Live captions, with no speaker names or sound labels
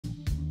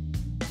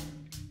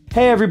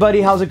Hey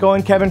everybody, how's it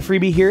going? Kevin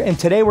Freebie here, and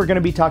today we're going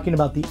to be talking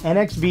about the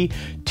NXV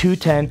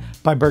 210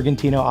 by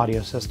Bergantino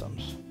Audio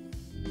Systems.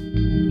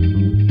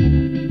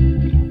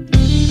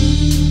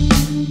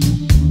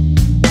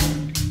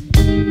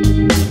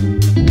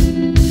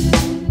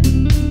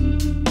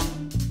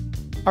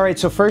 Alright,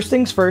 so first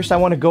things first, I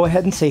want to go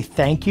ahead and say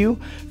thank you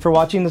for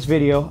watching this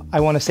video.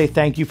 I want to say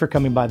thank you for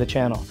coming by the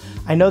channel.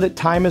 I know that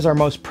time is our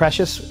most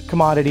precious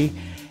commodity,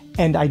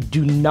 and I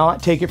do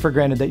not take it for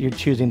granted that you're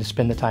choosing to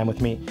spend the time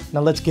with me.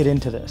 Now let's get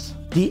into this.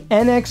 The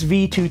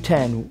NXV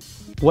 210,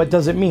 what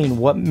does it mean?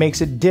 What makes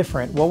it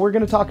different? Well, we're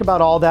going to talk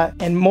about all that,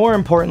 and more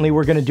importantly,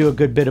 we're going to do a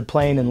good bit of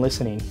playing and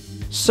listening.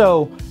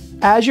 So,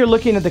 as you're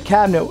looking at the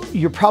cabinet,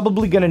 you're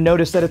probably going to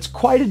notice that it's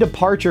quite a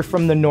departure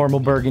from the normal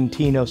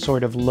Bergantino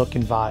sort of look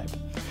and vibe.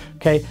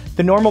 Okay,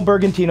 the normal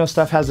Bergantino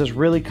stuff has this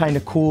really kind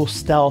of cool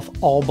stealth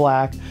all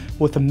black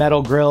with a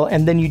metal grille,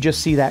 and then you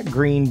just see that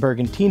green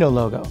Bergantino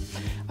logo.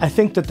 I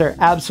think that they're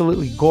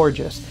absolutely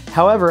gorgeous.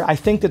 However, I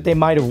think that they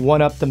might have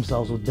one-upped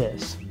themselves with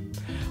this.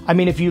 I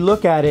mean, if you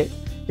look at it,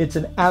 it's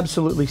an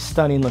absolutely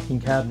stunning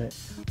looking cabinet.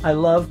 I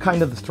love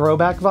kind of the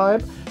throwback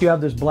vibe. You have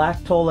this black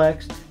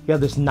Tolex, you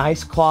have this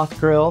nice cloth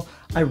grille.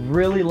 I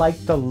really like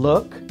the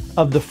look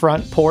of the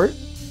front port.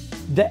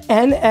 The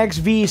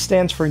NXV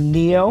stands for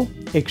Neo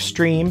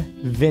X-Treme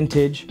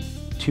Vintage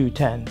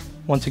 210.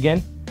 Once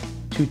again,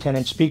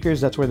 210-inch speakers,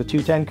 that's where the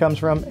 210 comes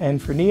from. N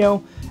for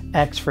Neo,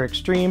 X for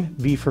Extreme,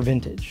 V for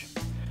Vintage.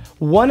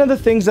 One of the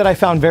things that I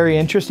found very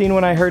interesting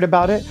when I heard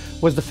about it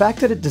was the fact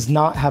that it does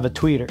not have a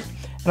tweeter.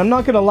 And I'm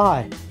not gonna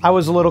lie, I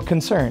was a little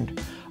concerned.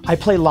 I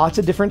play lots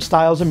of different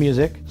styles of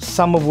music,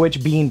 some of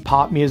which being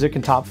pop music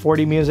and top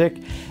 40 music.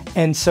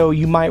 And so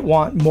you might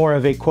want more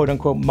of a quote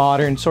unquote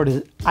modern sort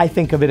of, I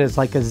think of it as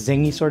like a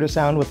zingy sort of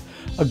sound with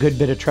a good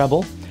bit of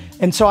treble.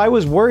 And so I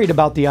was worried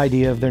about the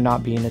idea of there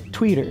not being a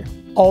tweeter.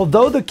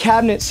 Although the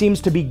cabinet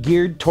seems to be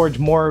geared towards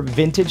more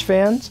vintage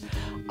fans,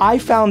 I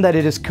found that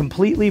it is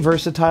completely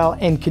versatile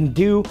and can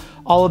do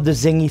all of the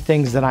zingy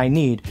things that I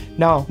need.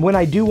 Now, when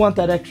I do want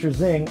that extra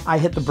zing, I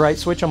hit the bright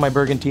switch on my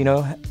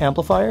Bergantino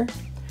amplifier,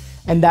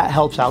 and that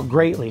helps out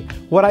greatly.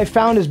 What I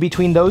found is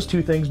between those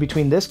two things,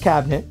 between this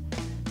cabinet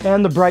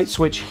and the bright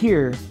switch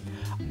here,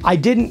 I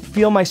didn't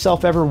feel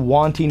myself ever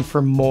wanting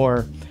for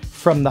more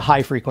from the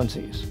high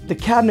frequencies. The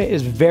cabinet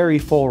is very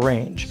full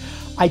range.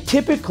 I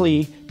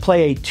typically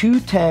play a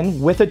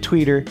 210 with a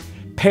tweeter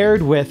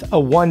paired with a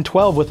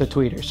 112 with a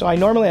tweeter. So I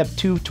normally have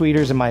two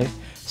tweeters in my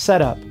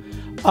setup.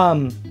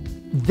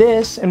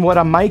 This and what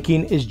I'm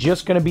miking is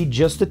just gonna be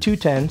just the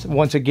 210s.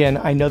 Once again,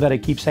 I know that I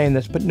keep saying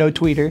this, but no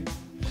tweeter,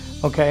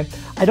 okay?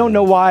 I don't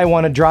know why I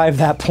wanna drive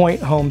that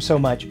point home so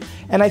much.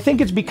 And I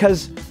think it's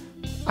because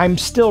I'm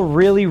still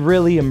really,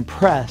 really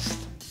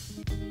impressed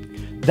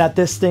that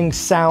this thing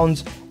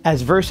sounds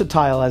as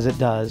versatile as it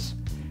does,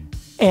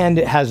 and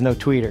it has no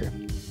tweeter.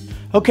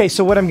 Okay,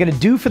 so what I'm gonna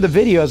do for the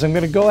video is I'm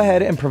gonna go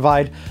ahead and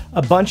provide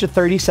a bunch of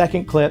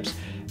 30-second clips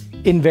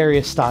in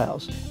various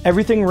styles.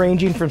 Everything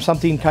ranging from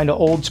something kind of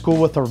old school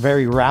with a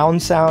very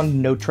round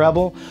sound, no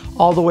treble,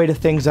 all the way to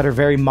things that are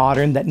very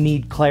modern that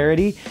need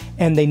clarity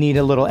and they need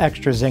a little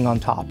extra zing on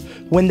top.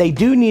 When they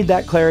do need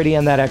that clarity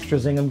and that extra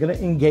zing, I'm gonna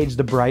engage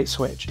the bright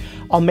switch.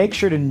 I'll make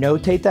sure to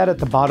notate that at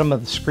the bottom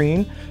of the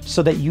screen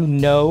so that you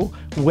know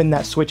when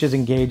that switch is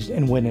engaged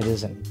and when it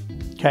isn't,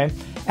 okay?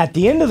 At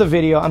the end of the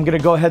video, I'm gonna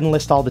go ahead and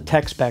list all the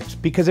tech specs,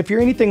 because if you're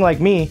anything like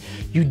me,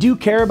 you do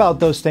care about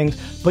those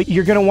things, but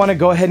you're gonna wanna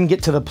go ahead and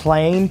get to the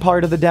playing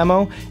part of the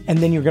demo, and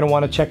then you're gonna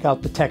wanna check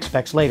out the tech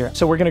specs later.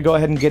 So we're gonna go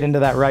ahead and get into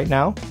that right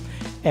now,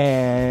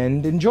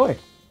 and enjoy.